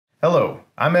Hello,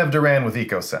 I'm Ev Duran with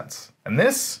Ecosense, and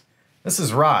this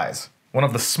is RISE, one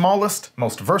of the smallest,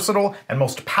 most versatile, and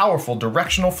most powerful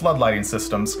directional floodlighting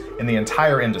systems in the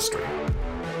entire industry.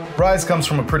 RISE comes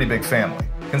from a pretty big family,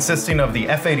 consisting of the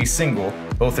F80 Single,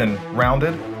 both in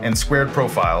rounded and squared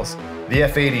profiles, the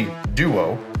F80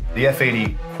 Duo, the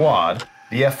F80 Quad,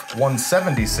 the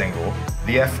F170 Single,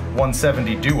 the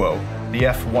F170 Duo, the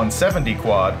F170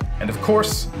 Quad, and of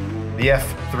course, the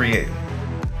F380.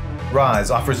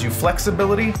 RISE offers you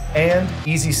flexibility and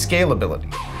easy scalability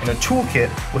in a toolkit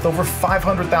with over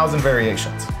 500,000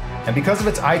 variations. And because of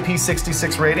its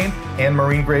IP66 rating and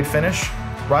marine grade finish,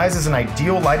 RISE is an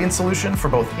ideal lighting solution for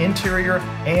both interior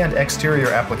and exterior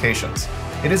applications.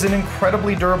 It is an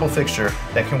incredibly durable fixture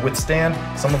that can withstand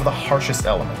some of the harshest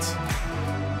elements.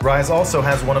 RISE also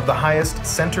has one of the highest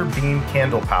center beam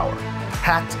candle power,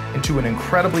 packed into an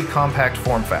incredibly compact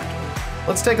form factor.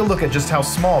 Let's take a look at just how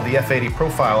small the F80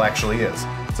 profile actually is.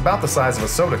 It's about the size of a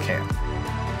soda can.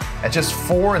 At just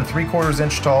 4 3/4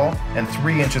 inch tall and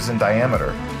 3 inches in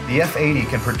diameter, the F80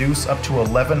 can produce up to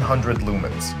 1100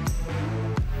 lumens.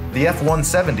 The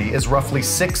F170 is roughly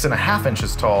 6.5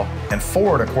 inches tall and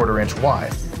 4 1/4 inch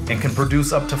wide and can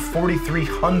produce up to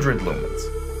 4300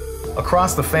 lumens.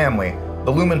 Across the family,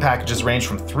 the lumen packages range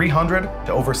from 300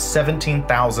 to over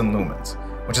 17,000 lumens,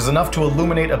 which is enough to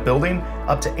illuminate a building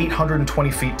up to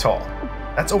 820 feet tall.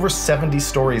 That's over 70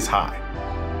 stories high.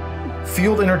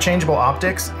 Field interchangeable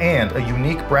optics and a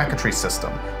unique bracketry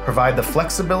system provide the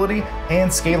flexibility and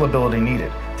scalability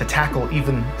needed to tackle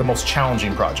even the most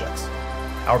challenging projects.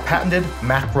 Our patented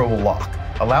macro lock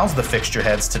allows the fixture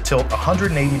heads to tilt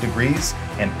 180 degrees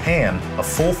and pan a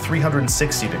full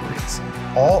 360 degrees,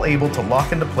 all able to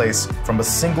lock into place from a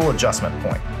single adjustment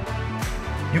point.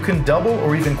 You can double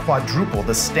or even quadruple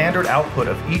the standard output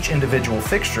of each individual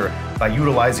fixture by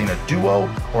utilizing a duo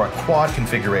or a quad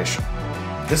configuration.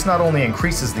 This not only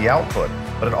increases the output,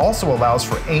 but it also allows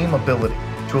for aim ability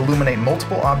to illuminate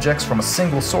multiple objects from a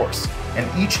single source, and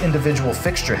each individual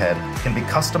fixture head can be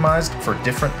customized for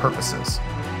different purposes.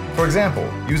 For example,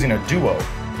 using a duo,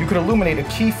 you could illuminate a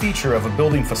key feature of a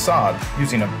building facade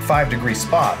using a 5-degree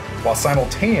spot while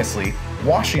simultaneously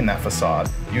washing that facade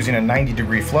using a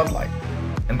 90-degree floodlight.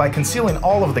 And by concealing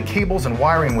all of the cables and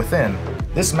wiring within,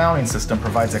 this mounting system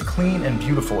provides a clean and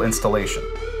beautiful installation.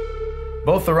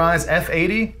 Both the RISE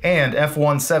F80 and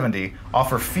F170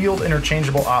 offer field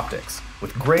interchangeable optics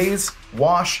with grays,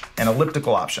 wash, and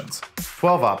elliptical options,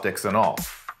 12 optics in all.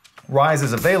 RISE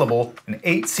is available in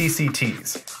 8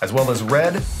 CCTs, as well as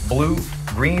red, blue,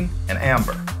 green, and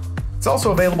amber. It's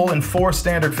also available in 4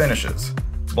 standard finishes: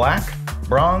 black,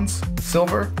 bronze,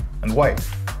 silver, and white,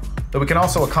 though we can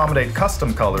also accommodate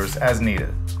custom colors as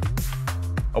needed.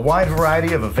 A wide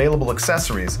variety of available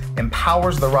accessories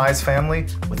empowers the RISE family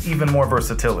with even more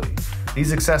versatility.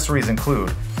 These accessories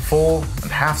include full and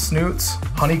half snoots,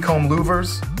 honeycomb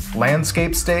louvers,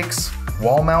 landscape stakes,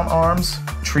 wall mount arms,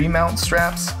 tree mount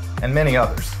straps, and many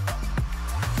others.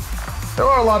 There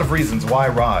are a lot of reasons why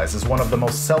RISE is one of the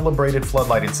most celebrated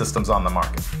floodlighting systems on the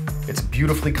market. Its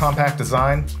beautifully compact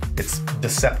design, its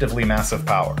deceptively massive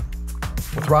power.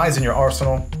 With RISE in your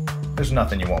arsenal, there's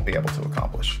nothing you won't be able to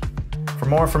accomplish. For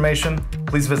more information,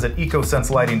 please visit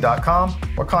ecosenselighting.com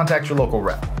or contact your local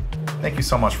rep. Thank you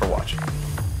so much for watching.